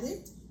an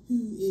addict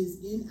who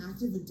is in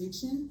active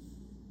addiction,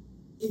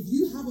 if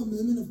you have a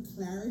moment of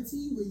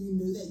clarity where you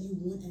know that you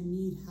want and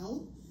need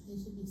help, It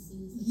should be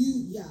seized.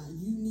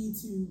 you need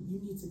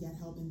need to get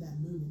help in that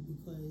moment,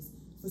 because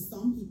for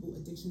some people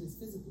addiction is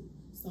physical.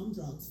 Some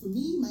drugs, for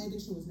me, my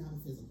addiction was never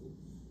physical.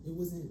 It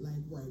wasn't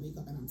like where I wake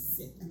up and I'm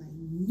sick and I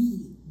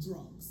need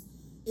drugs.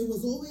 It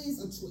was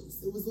always a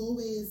choice. It was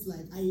always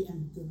like, I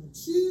am gonna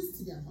choose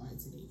to get high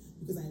today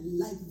because I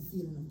like the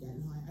feeling of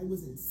getting high. I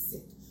wasn't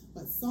sick.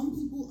 But some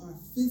people are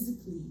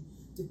physically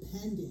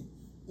dependent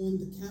on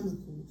the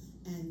chemical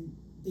and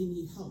they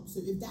need help. So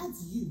if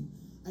that's you,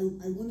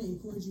 I want to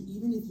encourage you,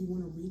 even if you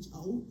want to reach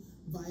out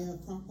via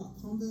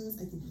Crockpot Converse,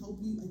 I can help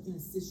you. I can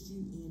assist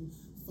you in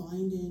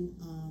finding,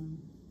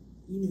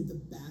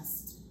 the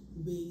best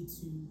way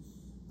to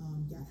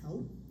get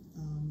help.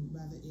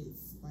 Whether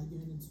it's by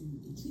going into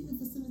a treatment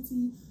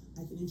facility,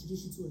 I can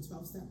introduce you to a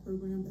 12-step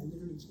program that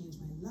literally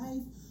changed my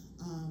life,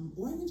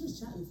 or I can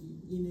just chat with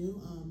you.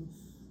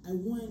 I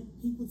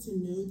want people to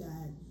know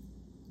that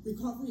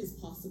recovery is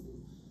possible.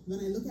 When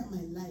I look at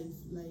my life,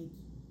 like,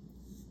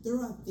 there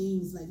are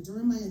things, like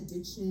during my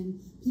addiction,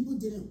 people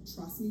didn't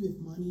trust me with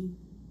money,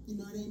 you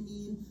know what I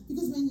mean?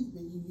 Because when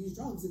you use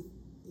drugs, it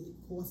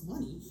costs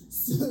money.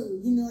 So,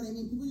 you know what I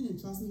mean? People didn't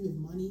trust me with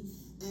money.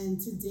 And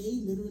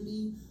today,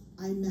 literally,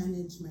 I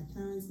manage my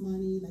parents'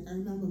 money. Like, I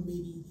remember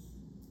maybe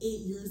 8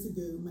 years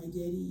ago, my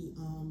daddy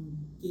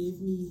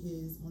gave me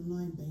his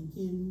online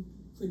banking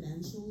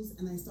credentials,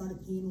 and I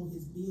started paying all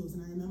his bills.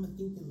 And I remember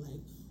thinking,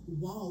 like,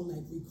 wow,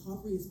 like,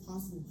 recovery is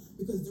possible.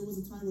 Because there was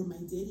a time where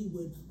my daddy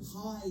would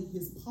hide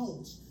his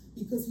pouch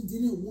because he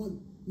didn't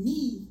want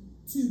me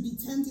to be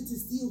tempted to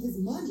steal his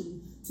money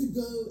to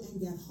go and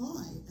get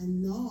high.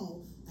 And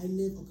now I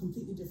live a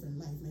completely different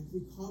life. Like,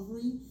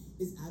 recovery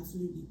is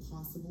absolutely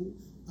possible.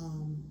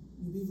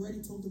 We've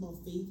already talked about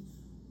faith,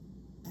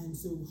 and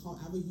so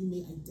however you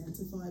may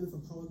identify with a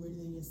power greater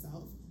than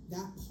yourself,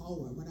 that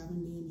power, whatever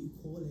name you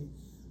call it,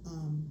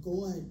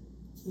 God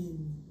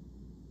can,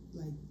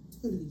 like,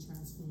 totally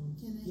transform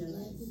your life. Can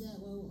I add to that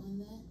while we're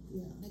on that?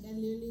 Yeah. Like, I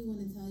literally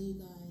want to tell you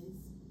guys,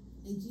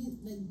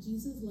 like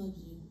Jesus loves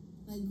you.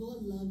 Like,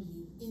 God loves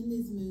you in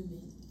this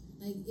moment.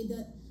 Like,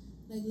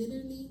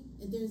 literally,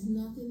 there's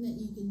nothing that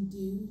you can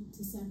do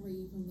to separate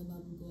you from the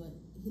love of God.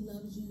 He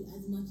loves you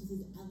as much as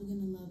he's ever going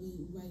to love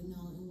you right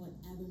now in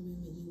whatever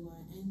moment you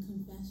are. And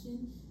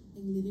confession,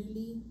 like,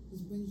 literally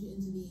just brings you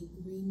into the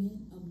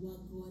agreement of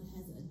what God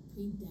has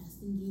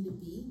predestined you to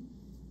be.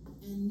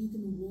 And you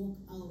can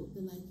walk out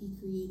the life he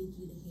created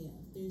you to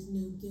have. There's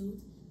no guilt.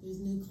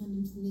 There's no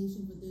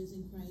condemnation for those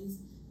in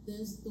Christ.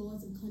 Those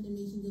thoughts of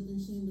condemnation, guilt,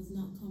 and shame does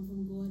not come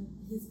from God.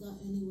 He's got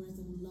only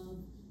words of love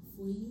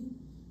for you.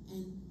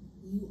 And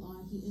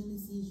he only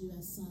sees you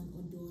as son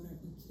or daughter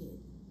or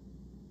kid.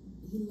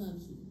 He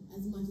loves you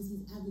as much as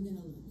he's ever going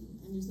to love you.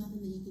 And there's nothing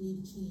that you can do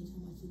to change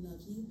how much he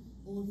loves you.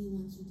 All he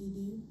wants you to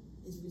do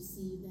is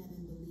receive that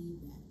and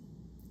believe that.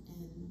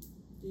 And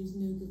there's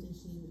no guilt and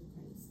shame with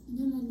Christ. And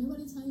don't let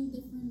nobody tell you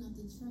different, not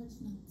the church,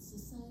 not the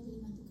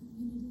society, not the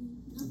community,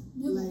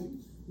 nobody. Like,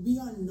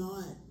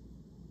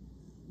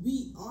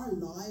 our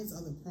lives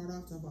are the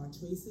product of our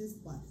choices,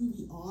 but who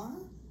we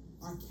are,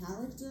 our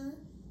character,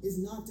 is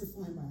not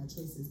defined by our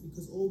choices,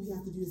 because all we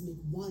have to do is make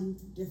one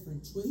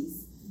different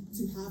choice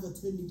to have a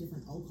totally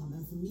different outcome.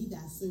 And for me,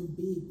 that's so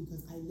big,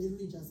 because I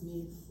literally just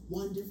made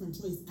one different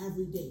choice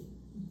every day.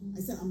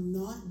 I said, I'm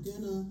not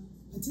gonna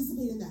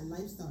participate in that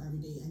lifestyle every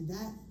day. And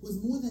that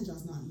was more than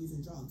just not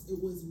using drugs.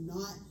 It was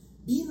not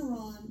being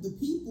around the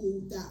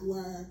people that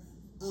were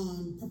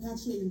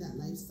perpetuating that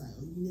lifestyle.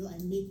 You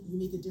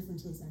make a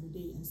different choice every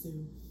day. And so,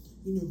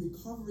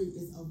 recovery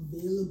is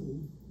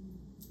available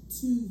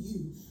to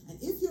you. And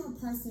if you're a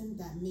person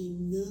that may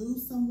know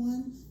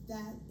someone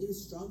that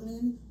is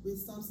struggling with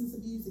substance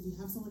abuse, if you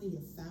have someone in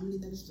your family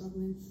that is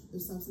struggling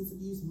with substance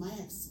abuse, my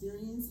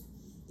experience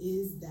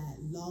is that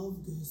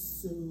love goes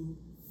so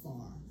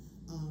far.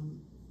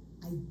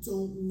 I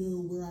don't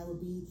know where I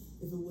would be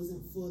if it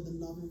wasn't for the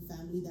loving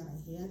family that I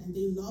had. And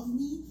they loved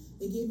me.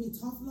 They gave me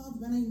tough love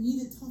when I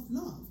needed tough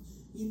love,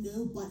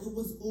 but it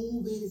was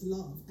always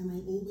love. And I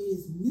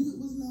always knew it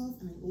was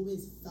love, and I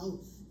always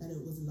felt that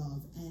it was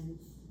love. And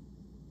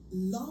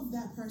love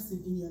that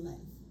person in your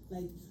life.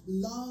 Like,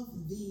 love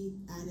the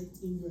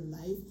addict in your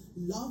life.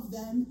 Love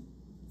them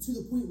to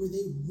the point where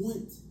they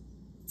want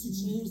to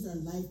change their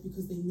life,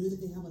 because they know that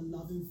they have a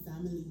loving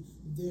family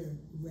there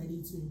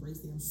ready to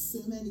embrace them.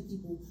 So many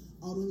people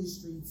out on the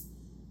streets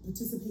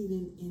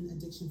participating in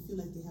addiction feel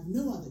like they have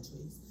no other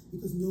choice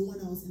because no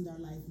one else in their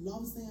life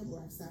loves them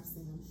or accepts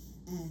them.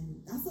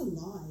 And that's a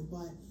lie.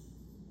 But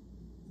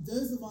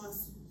those of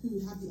us who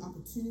have the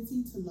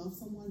opportunity to love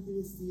someone who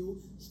is still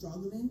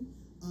struggling,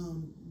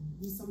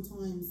 we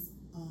sometimes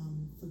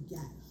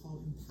forget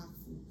how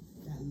impactful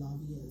that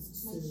love is.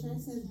 My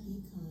church says, be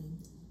kind.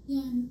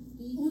 Yeah, and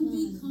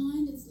be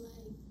kind, it's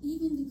like,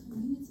 even the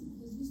community,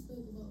 because you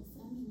spoke about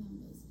family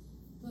members,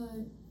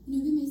 but,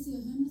 we may see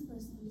a homeless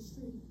person on the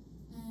street,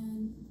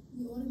 and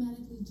we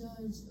automatically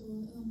judge,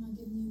 or, oh, I'm not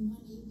giving you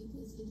money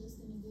because you're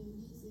just going to go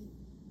use it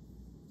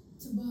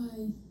to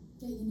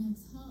get your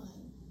next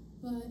high.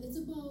 But it's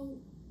about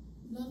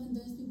loving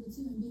those people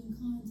too and being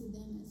kind to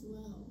them as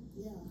well.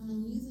 Yeah.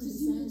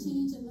 Because you may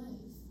change your life.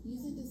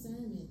 Use a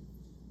discernment.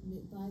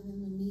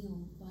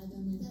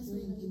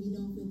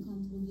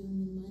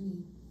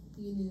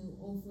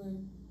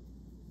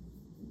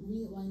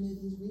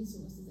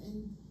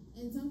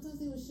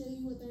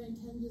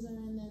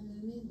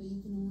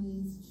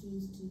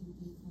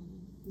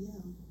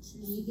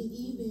 And you can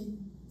even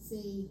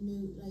say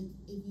no, like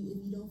if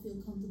you don't feel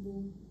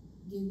comfortable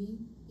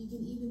giving, you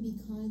can even be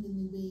kind in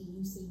the way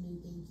you say no,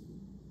 thank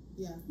you.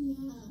 Yeah.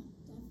 Yeah,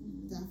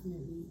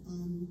 definitely.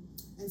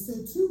 And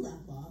so to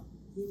wrap up,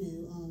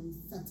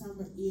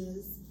 September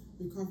is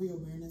Recovery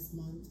Awareness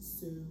Month,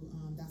 so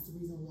that's the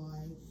reason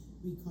why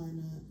we kind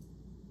of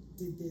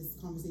did this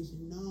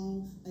conversation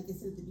now. Like I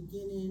said at the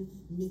beginning,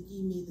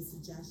 Mickey made the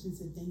suggestion,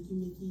 so thank you,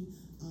 Mickey.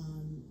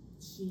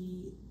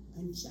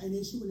 I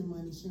know she wouldn't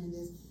mind me sharing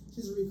this.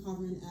 She's a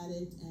recovering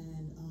addict,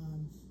 and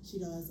she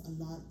does a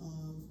lot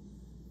of,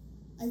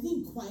 I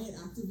think, quiet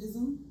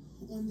activism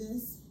on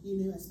this,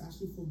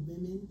 especially for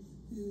women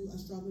who are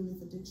struggling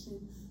with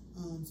addiction.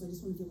 So I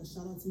just want to give a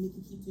shout out to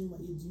Mickey. Keep doing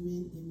what you're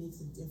doing. It makes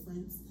a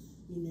difference,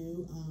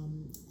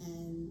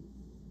 and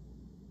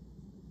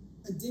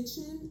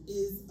addiction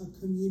is a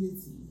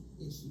community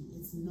issue.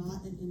 It's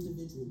not an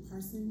individual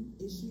person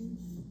issue.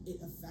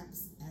 It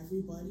affects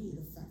everybody. It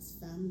affects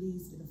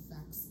families. It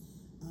affects,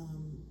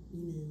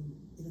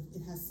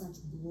 it has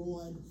such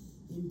broad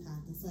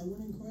impact. And so I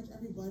want to encourage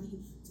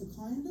everybody to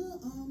kind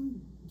of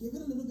give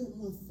it a little bit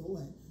more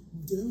thought.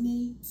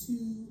 Donate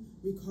to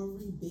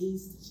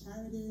recovery-based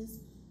charities.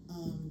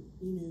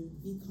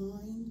 Be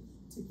kind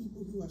to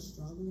people who are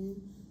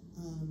struggling.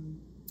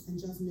 And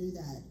just know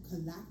that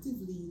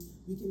collectively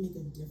we can make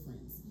a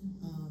difference,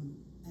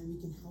 and we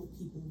can help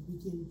people. We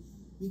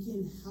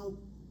can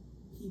help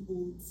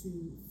people to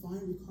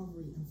find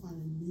recovery and find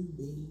a new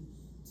way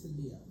to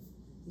live.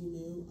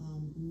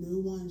 No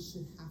one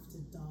should have to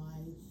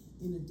die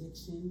in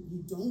addiction.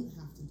 You don't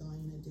have to die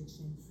in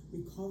addiction.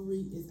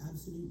 Recovery is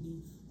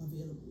absolutely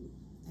available,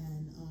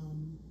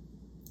 and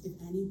if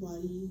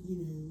anybody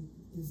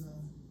is a,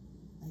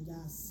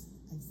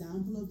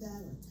 example of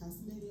that or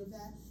testimony of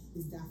that,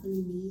 is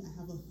definitely me. I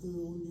have a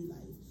whole new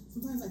life.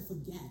 Sometimes I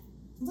forget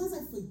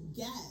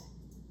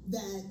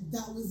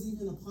that was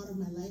even a part of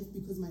my life,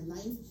 because my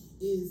life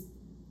is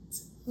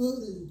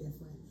totally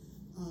different.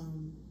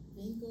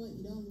 Thank God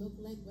you don't look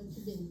like what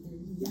you've been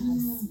through.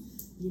 Yes.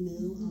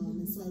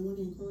 And so I want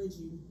to encourage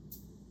you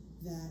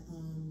that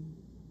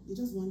you're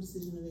just one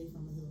decision away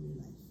from a whole new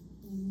life.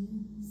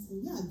 So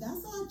yeah,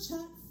 that's our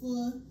chat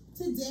for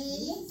today.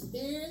 Yes,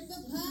 there's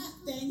the pot.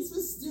 Thanks for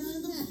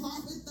stirring the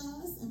pot with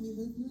us, and we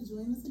hope you will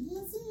join us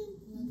again soon.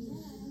 Love you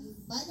guys.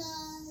 Bye,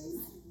 guys.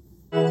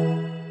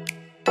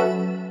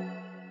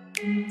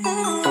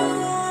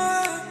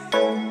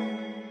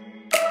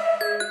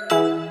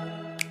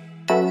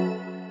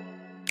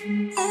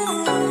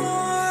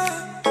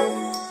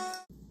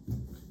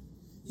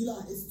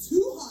 It's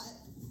too hot.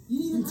 You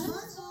need to turn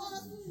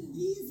off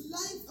these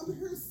lights. I'm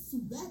here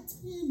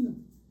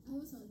sweating. I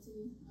was hot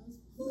too.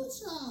 Who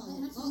child?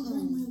 I actually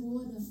drank my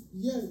water.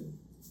 Yo,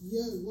 we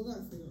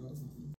gotta figure out something.